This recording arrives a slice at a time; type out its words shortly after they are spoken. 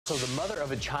So the mother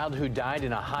of a child who died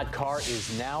in a hot car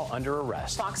is now under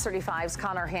arrest. Fox 35's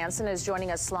Connor Hansen is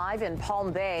joining us live in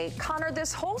Palm Bay. Connor,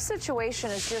 this whole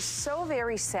situation is just so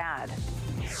very sad.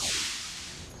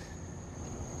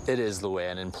 It is,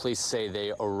 Luann, and police say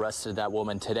they arrested that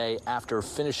woman today after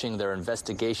finishing their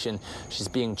investigation. She's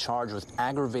being charged with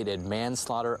aggravated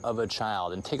manslaughter of a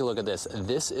child. And take a look at this.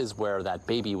 This is where that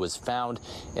baby was found,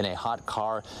 in a hot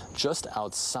car just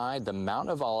outside the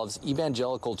Mount of Olives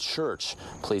Evangelical Church.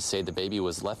 Police say the baby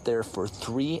was left there for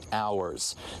 3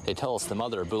 hours. They tell us the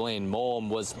mother, Boulain Molm,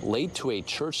 was late to a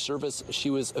church service she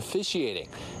was officiating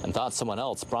and thought someone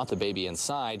else brought the baby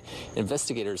inside.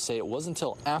 Investigators say it wasn't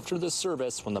until after the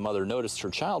service when the mother noticed her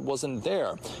child wasn't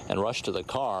there and rushed to the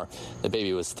car. The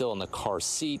baby was still in the car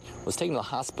seat, was taken to the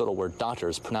hospital where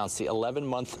doctors pronounced the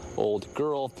 11-month-old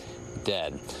girl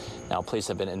dead. Now, police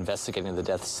have been investigating the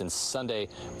death since Sunday.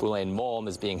 Boulain Molm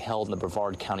is being held in the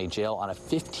Brevard County Jail on a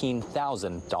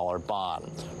 $15,000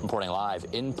 bond. Reporting live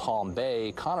in Palm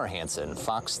Bay, Connor Hansen,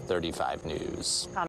 Fox 35 News.